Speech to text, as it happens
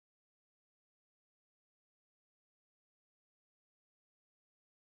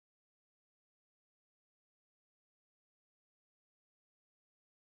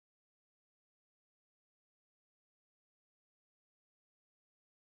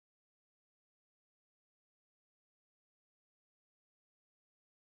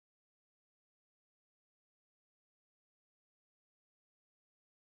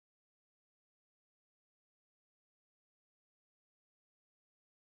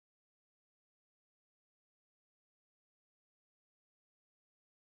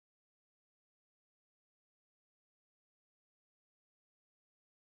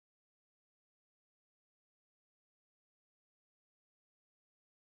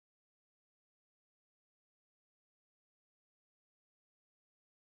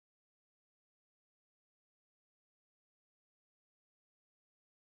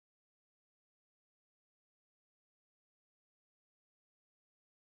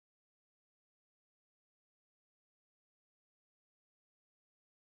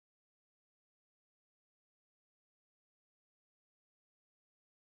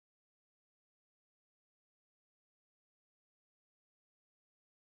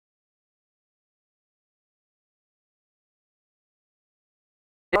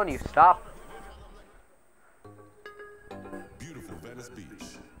Don't you stop? Beautiful Venice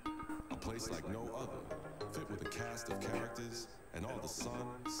Beach, a place like no other, fit with a cast of characters and all the sun,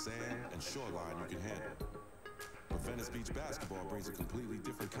 sand, and shoreline you can handle. But Venice Beach basketball brings a completely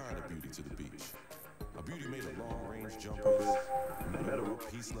different kind of beauty to the beach. A beauty made of long-range jumpers, meta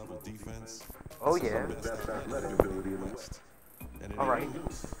piece-level defense. Oh yeah. All right.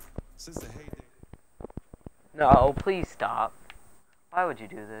 Since the heyday. No, please stop. Why would you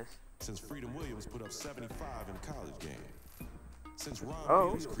do this? Since Freedom Williams put up 75 in a college game. Since Ron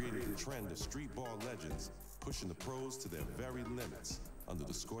Williams created the trend of street ball legends, pushing the pros to their very limits under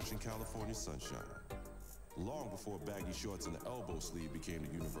the scorching California sunshine. Long before baggy shorts and the elbow sleeve became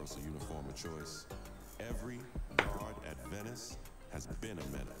the universal uniform of choice, every guard at Venice has been a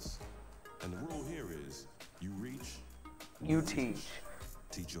menace. And the rule here is, you reach, you teach.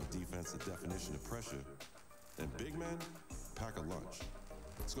 Teach your defense the definition of pressure, then big men, pack a lunch.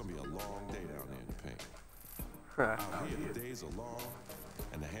 It's gonna be a long day down there in the paint. Out here, the days are long,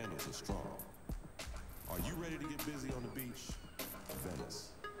 and the handles are strong. Are you ready to get busy on the beach? Venice.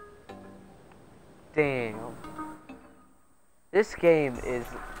 Damn. This game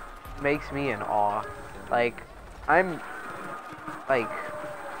makes me in awe. Like, I'm like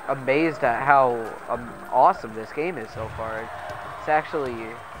amazed at how awesome this game is so far. It's actually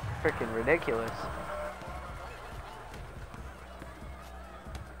freaking ridiculous.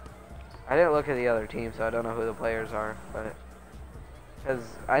 I didn't look at the other team, so I don't know who the players are, but because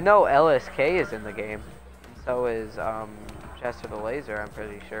I know LSK is in the game, and so is Chester the Laser, I'm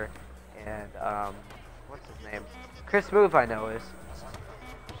pretty sure, and what's his name? Chris Smoove, I know is.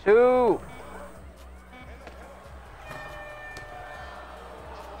 Shoot!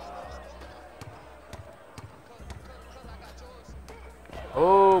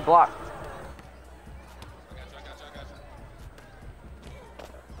 Oh, block.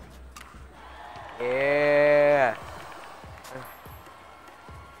 Yeah.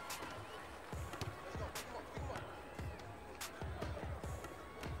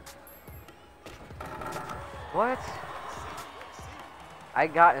 What? I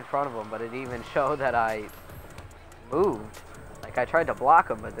got in front of him, but it even showed that I moved. Like, I tried to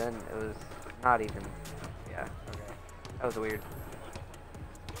block him, but then it was not even... Yeah, okay. That was weird.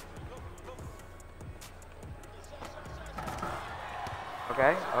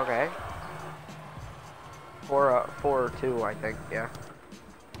 Okay, okay. 4-2, I think, yeah.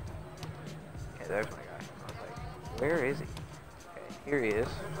 Okay, there's my guy. I was like, where is he? Okay, here he is.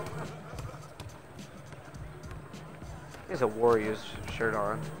 He has a Warriors shirt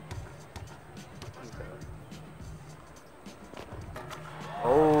on.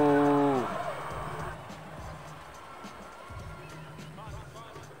 Oh.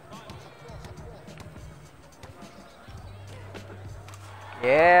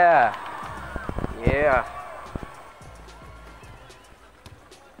 Yeah. Yeah.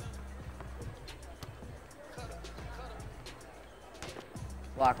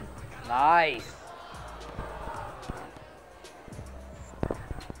 Block. Nice.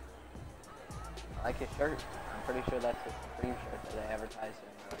 I like his shirt. I'm pretty sure that's his Supreme shirt that they advertise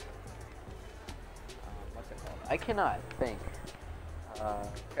in, what's it called? I cannot think.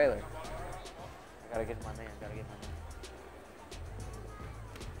 Trailer. I gotta get my man,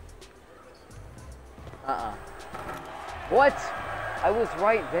 What? I was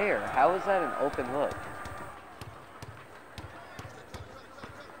right there. How is that an open look?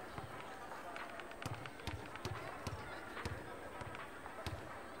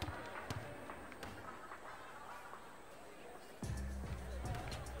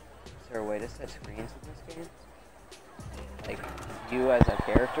 Is there a way to set screens in this game? Like, you as a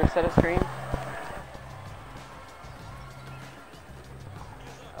character set a screen?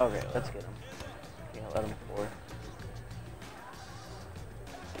 Okay, let's get him. Yeah, let him pour.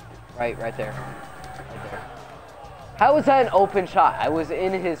 Right there. Right there. How was that an open shot? I was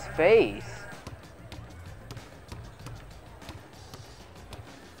in his face.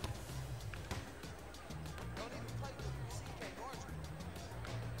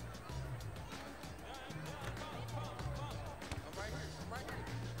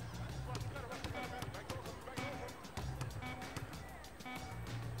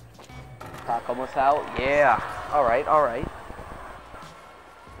 Clock almost out. Yeah. Alright, alright.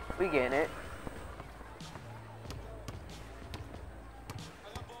 We getting it.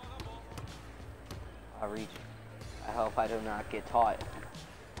 I reach. I hope I do not get taught.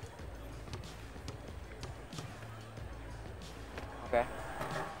 Okay.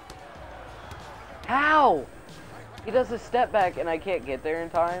 How? He does a step back and I can't get there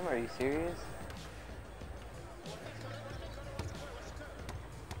in time? Are you serious?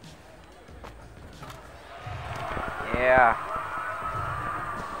 Yeah.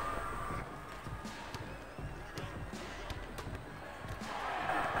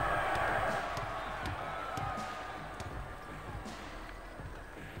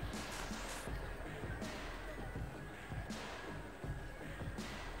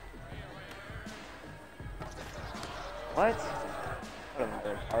 What? What am I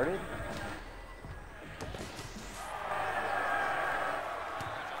retarded?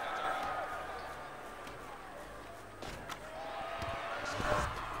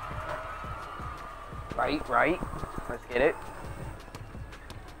 Right. Let's get it.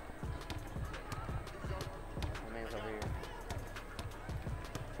 My man's over here.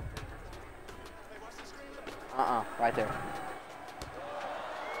 Right there.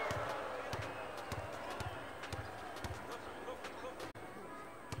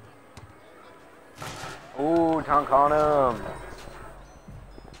 Ooh, dunk on him.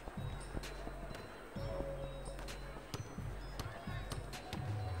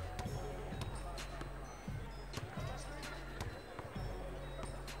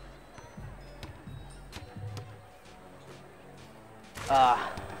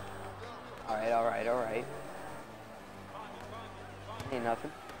 Alright. Ain't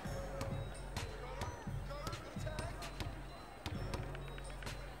nothing.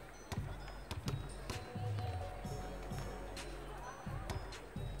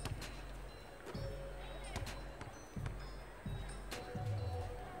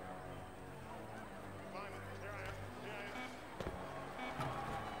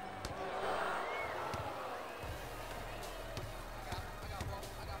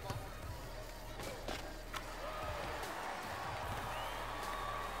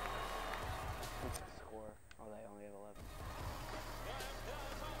 Score. Oh, they only have 11.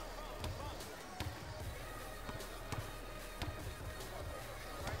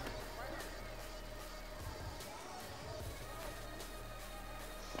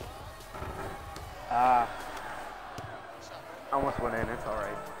 Almost went in. It's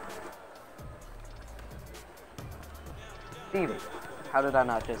alright. Steven, how did I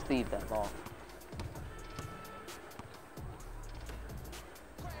not just thieve that ball?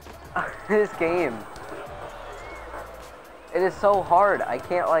 This game. It is so hard. I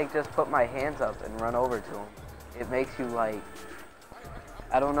can't like just put my hands up and run over to him. It makes you like,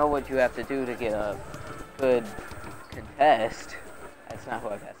 I don't know what you have to do to get a good contest. That's not who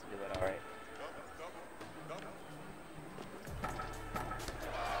I've had to do it, alright.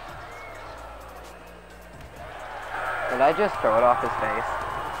 Did I just throw it off his face?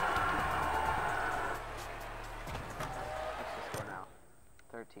 What's the score now?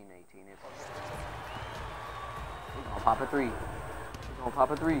 13-18. We're gonna pop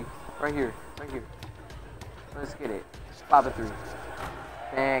a three. Right here. Let's get it. Pop a three.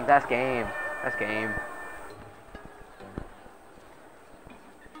 Dang, that's game.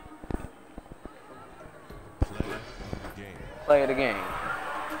 Play the game.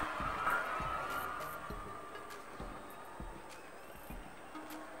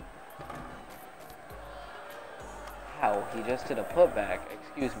 How? He just did a putback.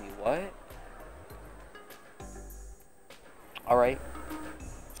 Excuse me, what? Alright.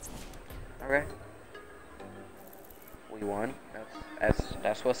 Okay. We won.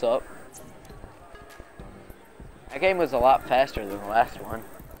 That's what's up. That game was a lot faster than the last one.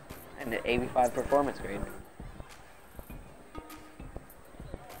 And the 85 performance grade.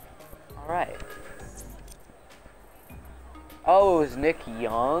 Alright. Oh, it was Nick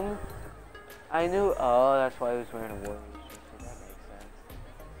Young? I knew. Oh, that's why he was wearing a Warriors jersey. That makes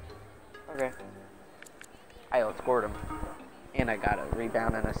sense. Okay. I outscored him. And I got a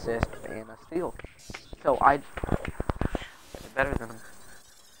rebound, an assist, and a steal. So I did better than him.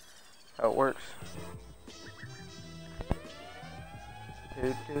 How it works.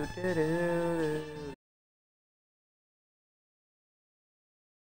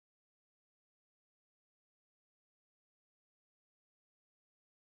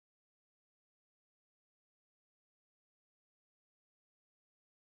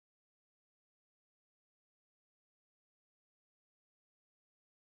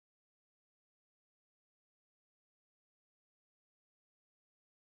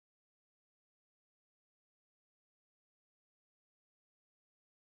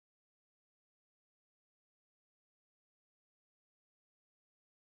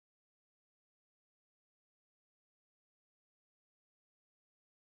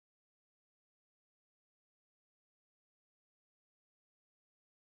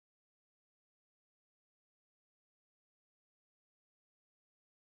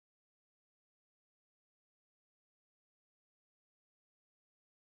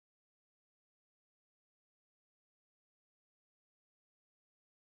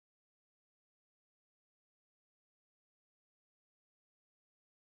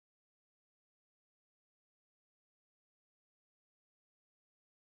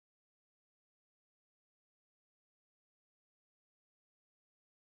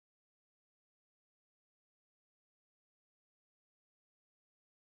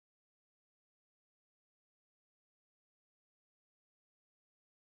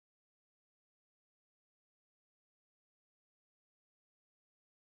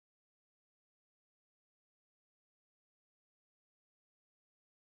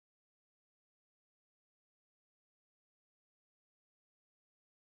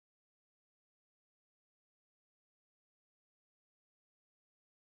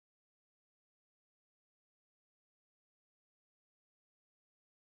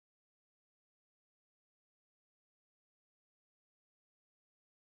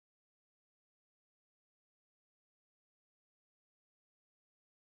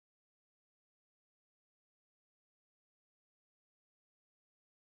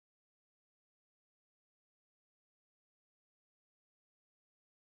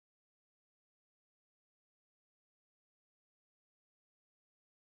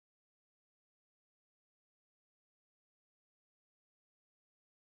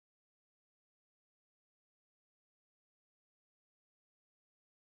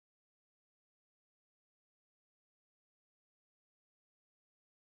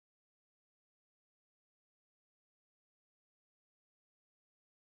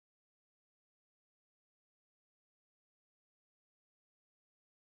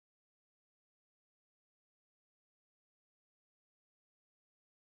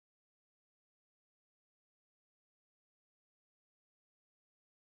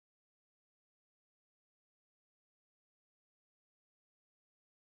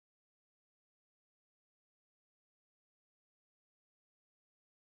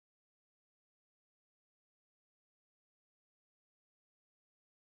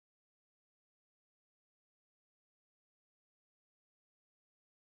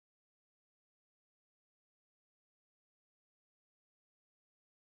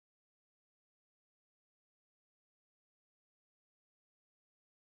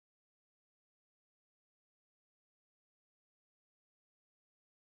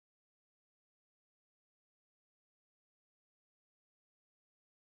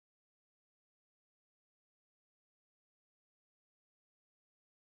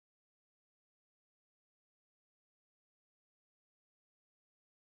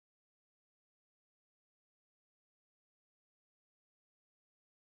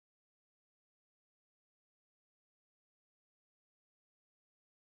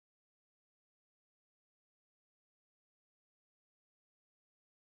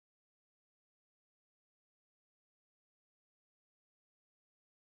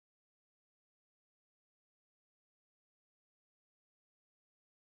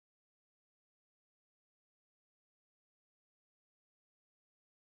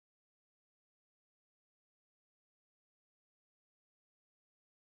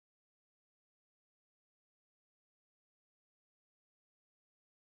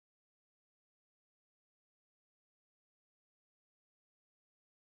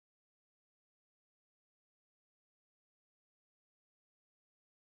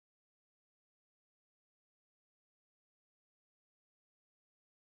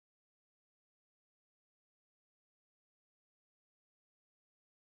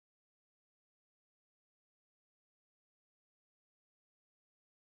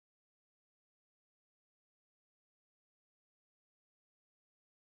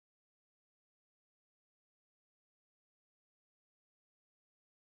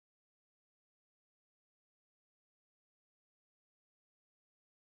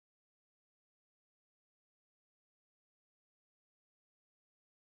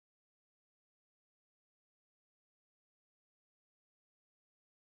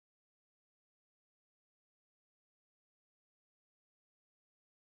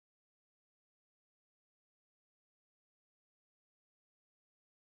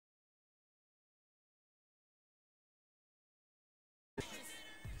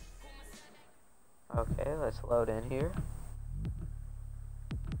 Okay, let's load in here.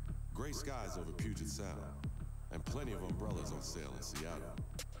 Gray skies over Puget Sound, and plenty of umbrellas on sale in Seattle.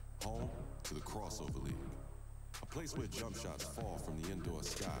 Home to the Crossover League, a place where jump shots fall from the indoor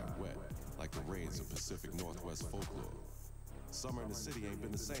sky wet, like the rains of Pacific Northwest folklore. Summer in the city ain't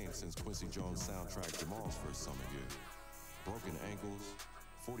been the same since Quincy Jones soundtracked Jamal's first summer here. Broken ankles,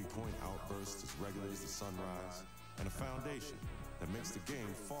 40-point outbursts as regular as the sunrise, and a foundation that makes the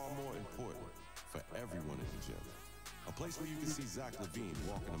game far more important for everyone in the gym. A place where you can see Zach LaVine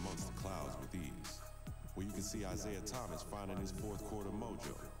walking amongst the clouds with ease. Where you can see Isaiah Thomas finding his fourth quarter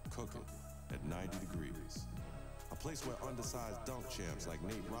mojo, cooking at 90 degrees. A place where undersized dunk champs like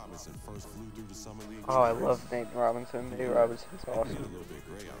Nate Robinson first flew through the Summer League. Oh, I love Nate Robinson. Nate Robinson's awesome. It's a little bit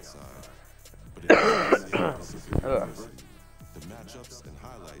gray outside, but it's Pacific University. The matchups and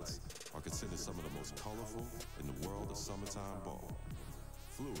highlights are considered some of the most colorful in the world of summertime ball.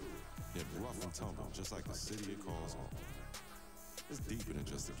 Fluid, yet rough and tumble, just like the city it calls home. It's deeper than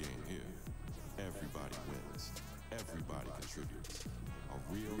just a game here. Everybody wins. Everybody contributes.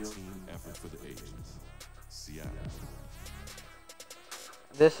 A real team effort for the ages. Seattle.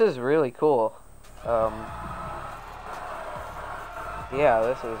 This is really cool. Yeah,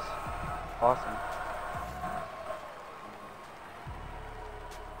 this is awesome.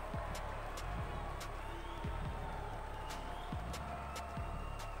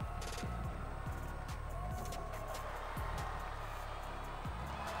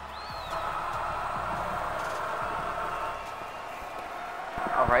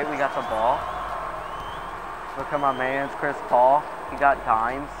 Alright, we got the ball. Look at my man, Chris Paul. He got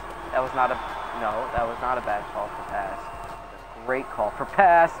dimes. That was not a bad call for pass. Great call for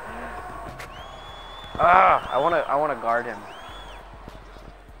pass. I wanna guard him.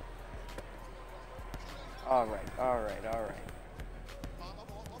 Alright.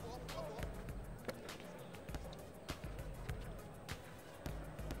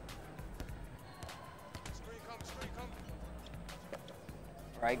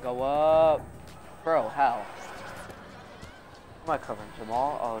 Right, go up. Bro, how? Am I covering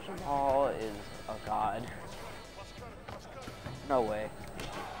Jamal? Oh, Jamal is a god. No way.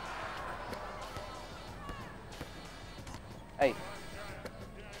 Hey.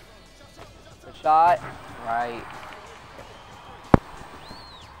 Good shot. Right.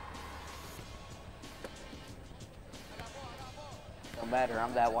 Don't matter,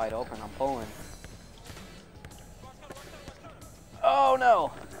 I'm that wide open, I'm pulling. Oh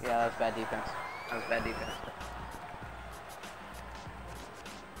no! Yeah, that was bad defense.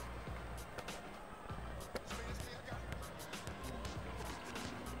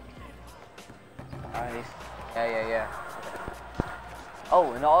 Nice. Yeah.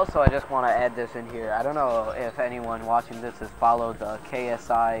 Oh, and also I just want to add this in here. I don't know if anyone watching this has followed the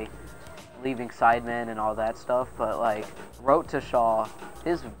KSI leaving Sidemen and all that stuff, but like, Wrote to Shaw,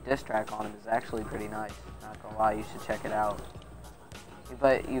 his diss track on him is actually pretty nice. Not gonna lie, you should check it out.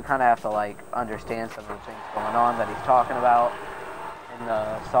 But you kind of have to like understand some of the things going on that he's talking about in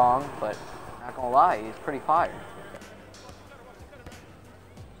the song, but not gonna lie, he's pretty fire.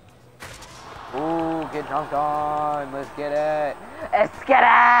 Ooh, get dunked on. Let's get it. Let's get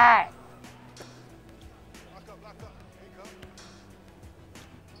it!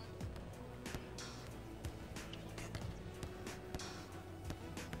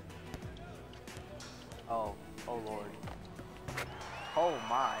 Oh Lord. Oh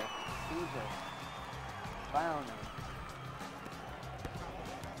my. Jesus. Found him.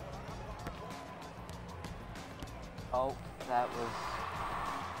 Oh, that was...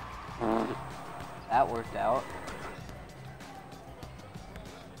 That worked out.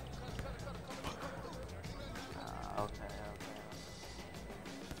 Okay.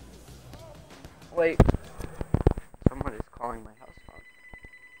 Wait. Someone is calling my house phone.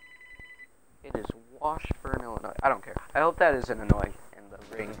 It is Washburn, Illinois. I don't care. I hope that isn't annoying in the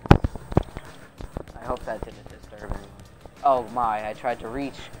ring. I hope that didn't disturb anyone. Oh my, I tried to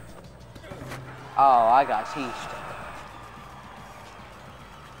reach. Oh, I got teached.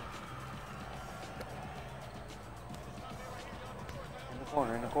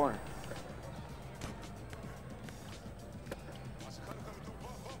 In the corner.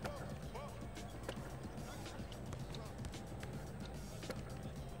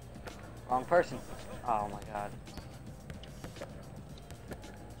 Wrong person. Oh my god.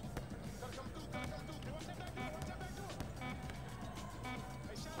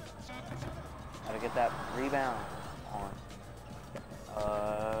 Gotta get that rebound on.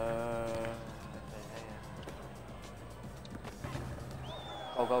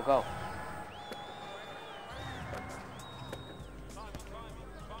 Go.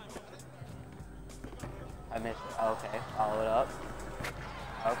 I missed it. Okay, follow it up.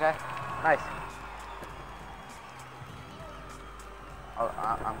 Okay, nice. Oh,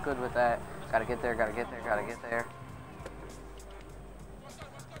 I'm good with that. Gotta get there, gotta get there, gotta get there.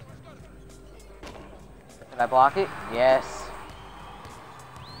 Did I block it? Yes.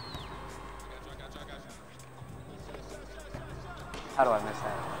 How do I miss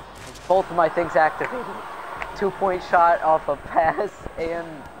that? Both of my things activated. 2-point shot off a pass and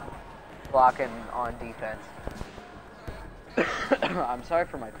blocking on defense. I'm sorry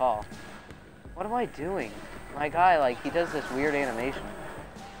for my call. What am I doing? My guy, like, he does this weird animation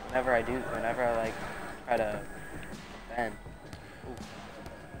whenever I like try to defend. Ooh.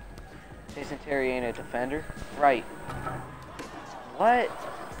 Jason Terry ain't a defender? Right. What?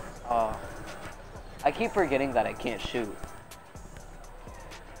 Oh. I keep forgetting that I can't shoot.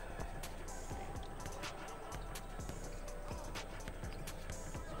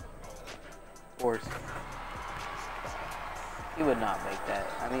 Of course. He would not make that.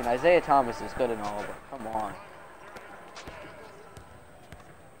 I mean, Isaiah Thomas is good and all, but come on.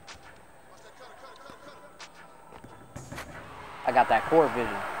 I got that core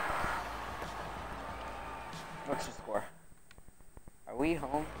vision. What's the score? Are we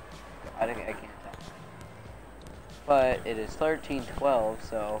home? I can't tell. But it is 13-12,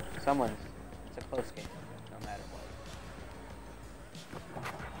 so it's a close game, no matter what.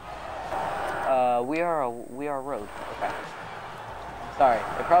 We are road. Okay. Sorry,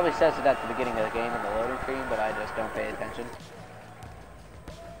 it probably says it at the beginning of the game in the loading screen, but I just don't pay attention.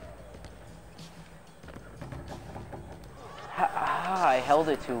 I held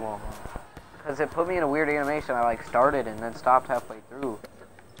it too long. Because it put me in a weird animation. I like started and then stopped halfway through.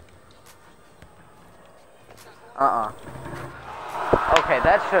 Okay,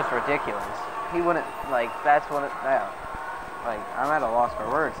 that's just ridiculous. He wouldn't, like, that's what it, yeah. Like, I'm at a loss for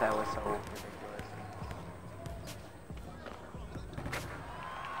words. That was so ridiculous.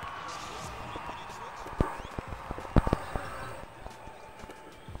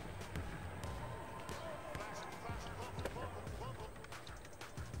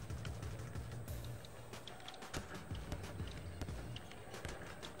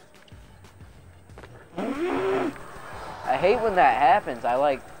 I hate when that happens. I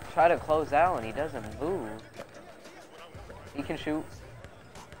like try to close out and he doesn't move. He can shoot,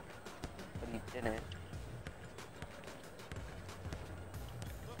 but he didn't.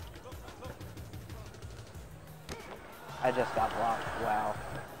 I just got blocked. Wow.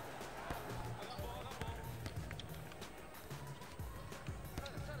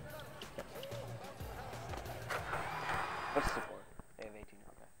 What's the score? They have 18.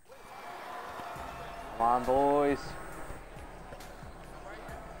 Okay. Come on, boys.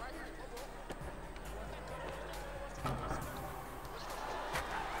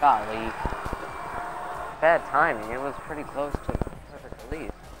 Golly. Bad timing. It was pretty close to the perfect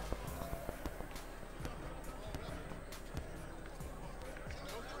release.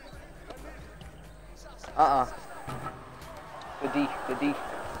 Good D. Good D.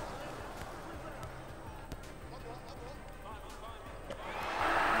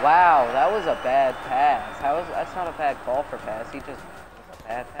 Wow, that was a bad pass. That's not a bad call for pass. He just was a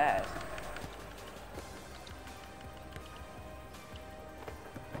bad pass.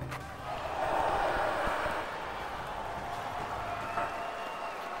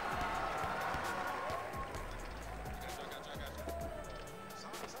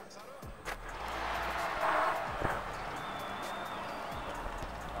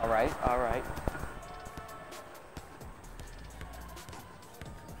 All right.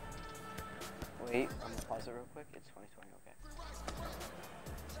 Wait, I'm gonna pause it real quick. It's 2020, okay.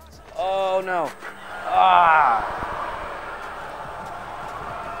 Oh no! Ah!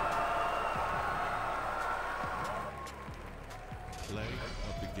 Play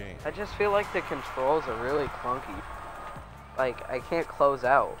of the game. I just feel like the controls are really clunky. Like, I can't close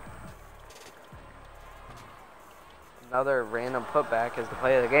out. Another random putback is the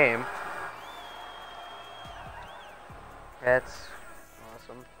play of the game. That's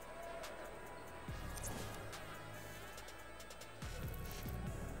awesome.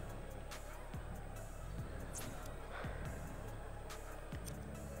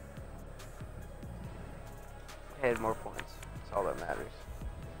 I had more points. That's all that matters.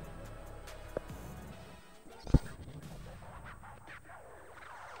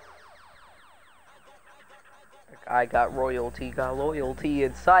 I got royalty, got loyalty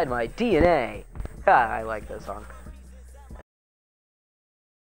inside my DNA. God, I like this song.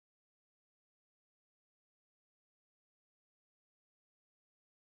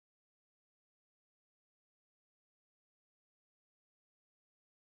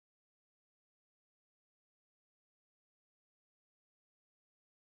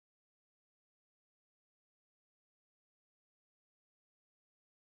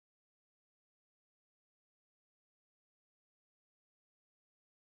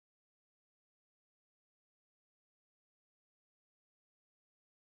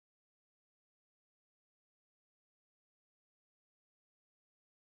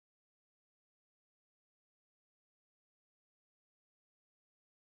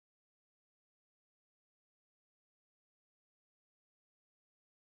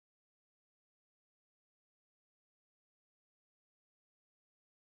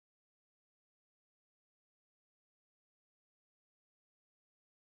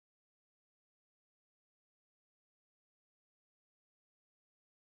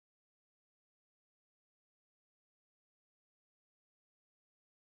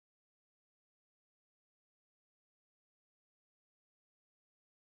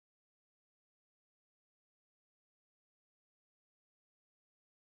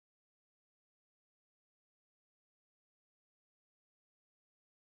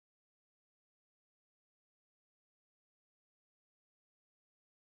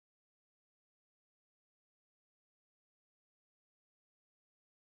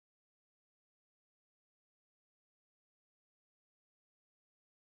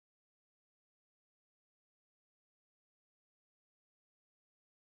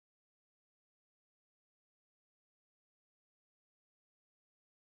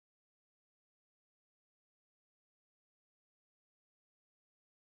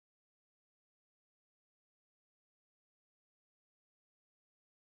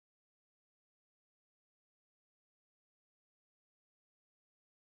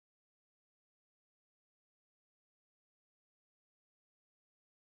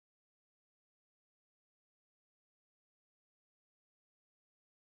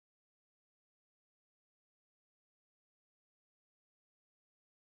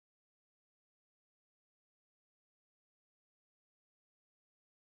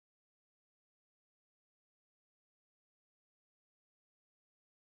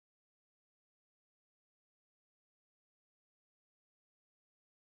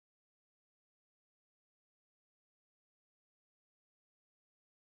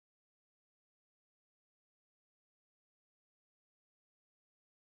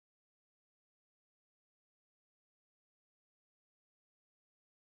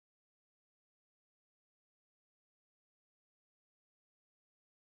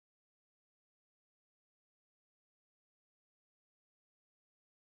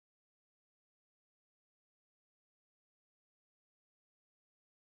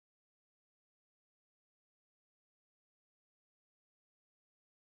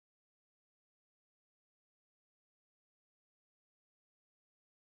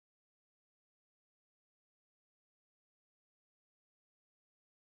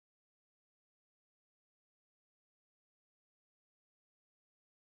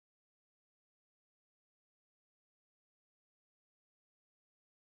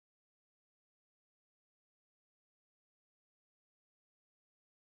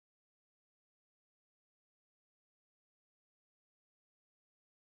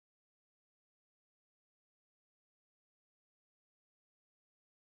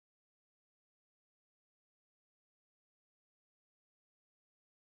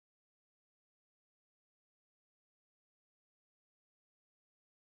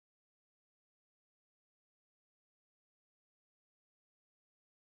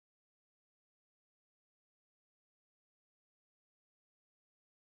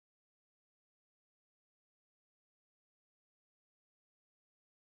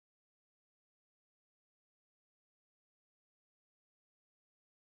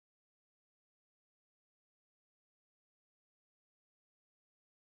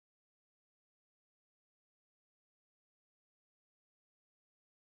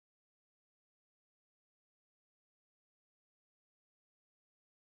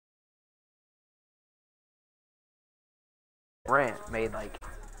 Morant made like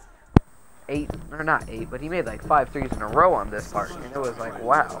 8, or not 8, but he made like 5 threes in a row on this part, and it was like,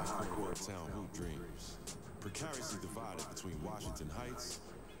 wow. Precariously divided between Washington Heights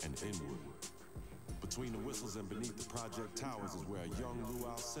and Inwood. Between the whistles and beneath the project towers is where a young Lou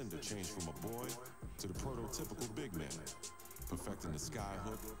Alcindor changed from a boy to the prototypical big man, perfecting the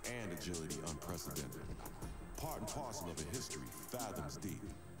skyhook and agility unprecedented. Part and parcel of a history fathoms deep,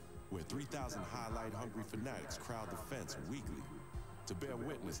 where 3,000 highlight-hungry fanatics crowd the fence weekly to bear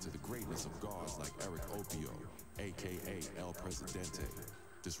witness to the greatness of guards like Eric Opio, a.k.a. El Presidente,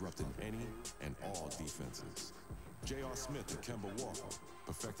 disrupting any and all defenses. J.R. Smith and Kemba Walker,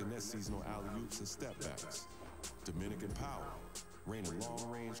 perfecting their seasonal alley-oops and step-backs. Dominican Power, raining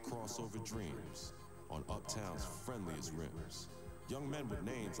long-range crossover dreams on Uptown's friendliest rims. Young men with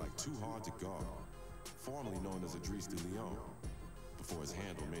names like Too Hard to Guard, formerly known as Idris De Leon, before his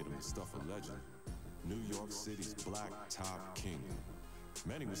handle made him the stuff of legend. New York City's Black Top Kingdom.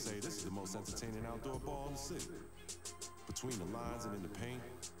 Many would say this is the most entertaining outdoor ball in the city. Between the lines and in the paint,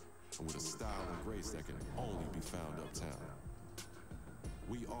 and with a style and grace that can only be found uptown.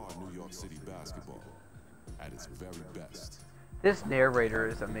 We are New York City basketball at its very best. This narrator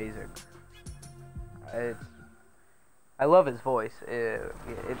is amazing. I love his voice.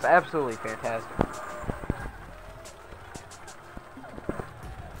 It's absolutely fantastic.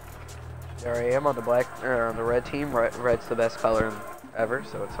 There I am on the on the red team. Red's the best color ever,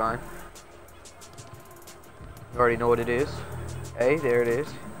 so it's fine. You already know what it is. Hey, there it is.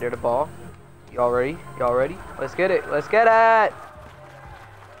 There the ball. Y'all ready? Y'all ready? Let's get it. Let's get it!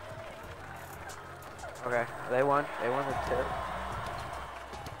 Okay, they won. They won the tip.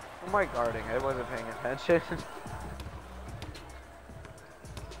 Who am I guarding? I wasn't paying attention.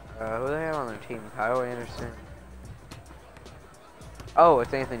 Who they have on their team? Kyle Anderson. Oh,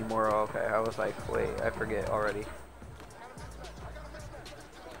 it's Anthony Morrow. Okay, I was like, wait, I forget already.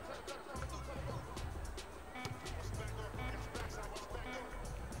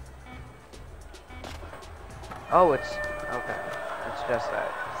 Oh, it's okay. It's just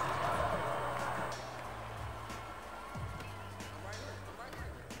that.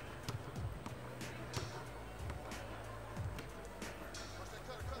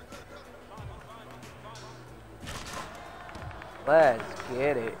 Let's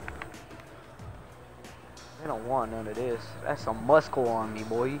get it. They don't want none of this. That's some muscle on me,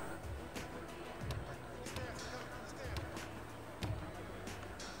 boy.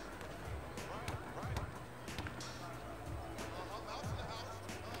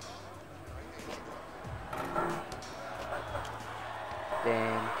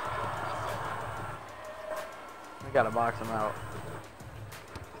 Damn. We gotta box him out.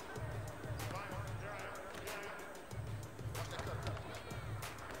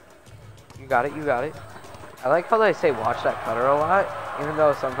 You got it, you got it. I like how they say watch that cutter a lot, even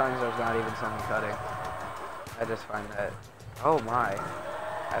though sometimes there's not even someone cutting. I just find that, oh my,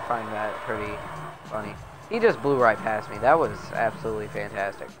 I find that pretty funny. He just blew right past me. That was absolutely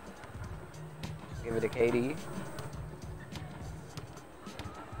fantastic. Give it to KD.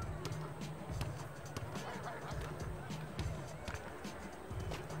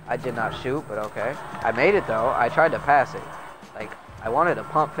 I did not shoot, but okay. I made it though. I tried to pass it. Like, I wanted to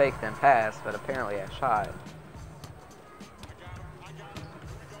pump fake then pass, but apparently I shot.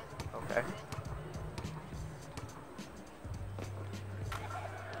 Okay.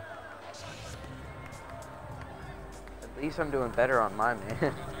 At least I'm doing better on my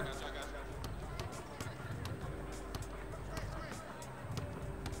man.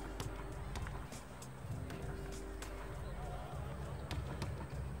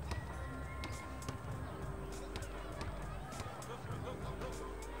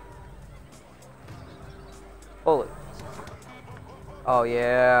 Pull it. Oh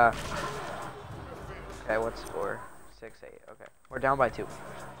yeah. Okay, what score? 6-8. Okay, we're down by 2.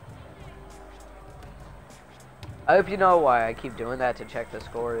 I hope you know why I keep doing that to check the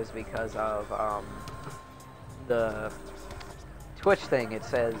score is because of the Twitch thing. It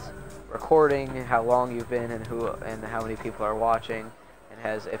says recording, how long you've been, and how many people are watching. It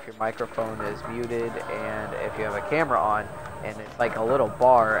has if your microphone is muted and if you have a camera on, and it's like a little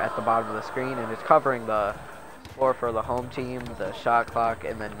bar at the bottom of the screen, and it's covering the score for the home team, the shot clock,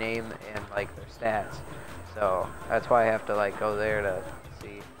 and the name and like their stats. So that's why I have to like go there to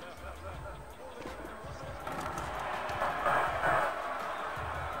see.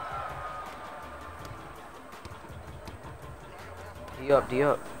 D up, D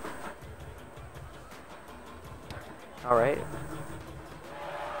up. All right.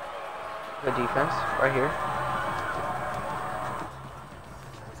 Good defense right here.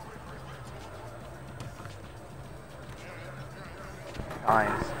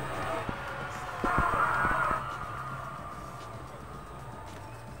 times.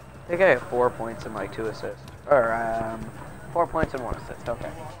 I think I have 4 points and like 2 assists. Or 4 points and 1 assist.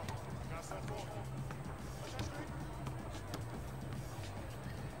 Okay.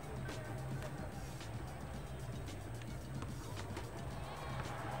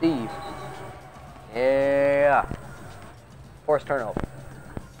 Steve. Yeah. Forced turnover.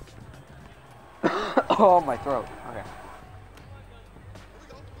 Oh, my throat. Okay.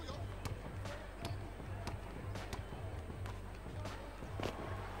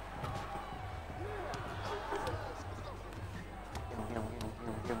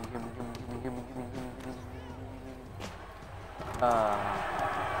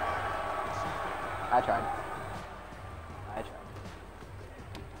 I tried.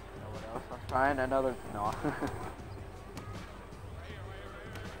 You know what else I was trying? Another... No.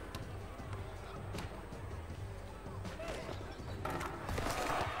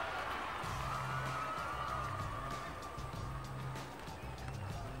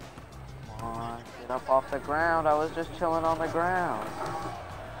 Come on, get up off the ground. I was just chilling on the ground.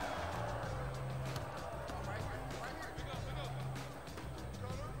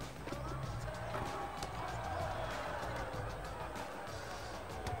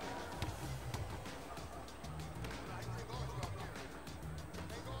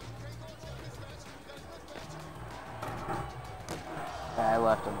 I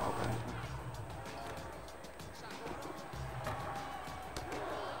left him open.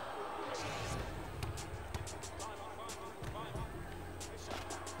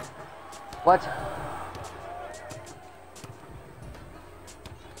 What?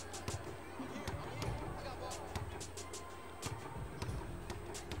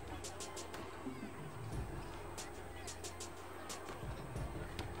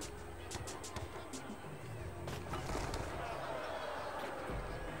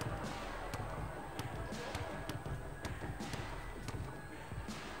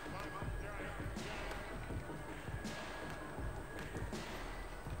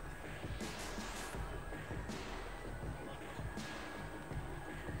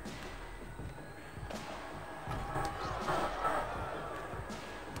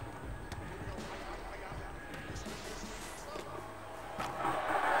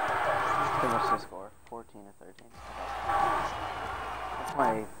 What's the score? 14 to 13. What's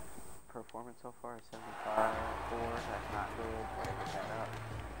my performance so far? 75, 4. That's not good. Gotta get that up.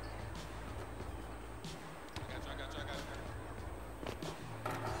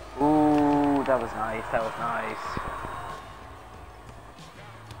 Ooh, that was nice. That was nice.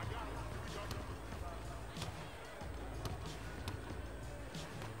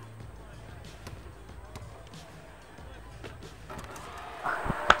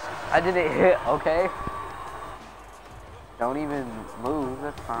 I didn't hit, okay? Don't even move,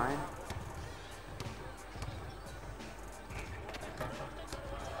 that's fine.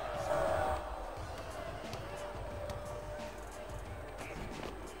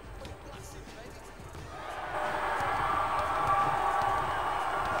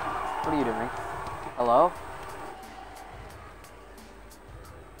 What are you doing? Hello?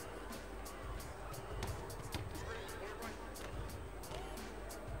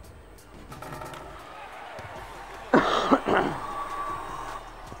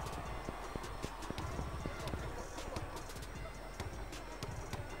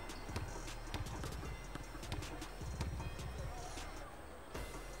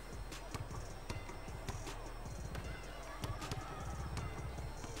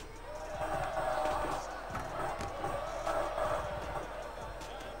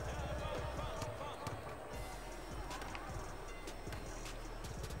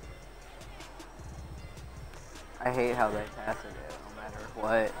 I hate how they pass it no matter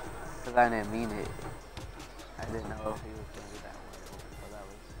what, because I didn't mean it. I didn't know if he was going to be that way, so that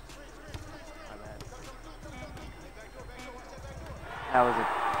was my bad. That was a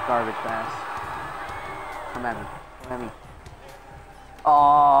garbage pass. Come at me. Come at me.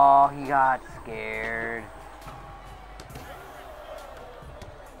 Oh, he got scared.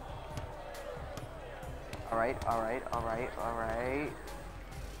 Alright, alright, alright, alright.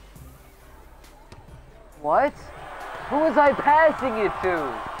 What? Who was I passing it to?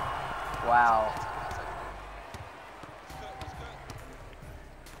 Wow.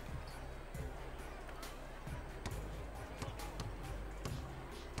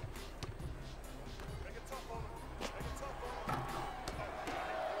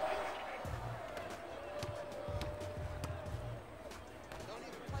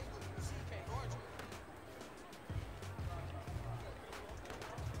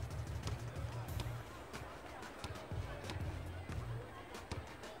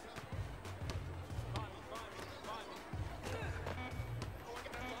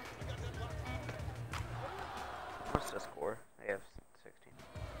 What's the score? They have 16.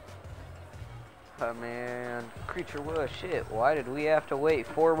 Oh man, creature was shit. Why did we have to wait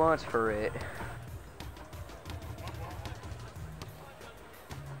 4 months for it?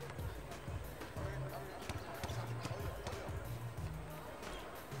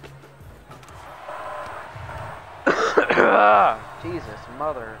 Jesus,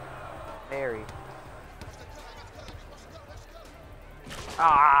 Mother Mary.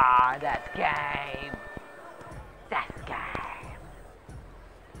 Ah, that's game. That's game.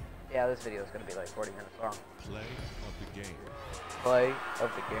 Yeah, this video is gonna be like 40 minutes long. Play of the game. Play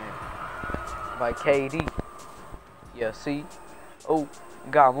of the game. By KD. Yeah, see? Oh,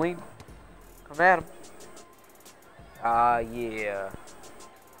 got him lead. Come at him. Ah, yeah.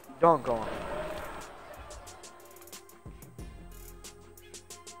 Dunk on him.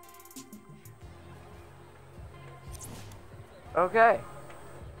 Okay.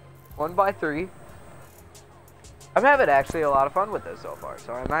 1 by 3. I'm having actually a lot of fun with this so far,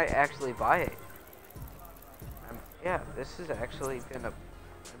 so I might actually buy it. Yeah, this has actually been I'm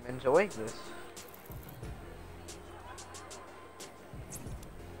enjoying this.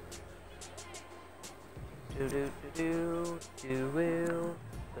 Do do do do will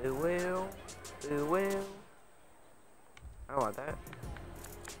do will do will. I don't want that.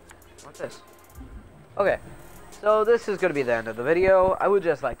 I want this. Okay. So this is going to be the end of the video. I would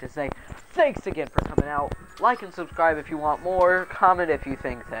just like to say thanks again for coming out. Like and subscribe if you want more. Comment if you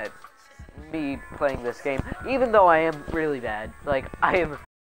think that me playing this game, even though I am really bad, like I am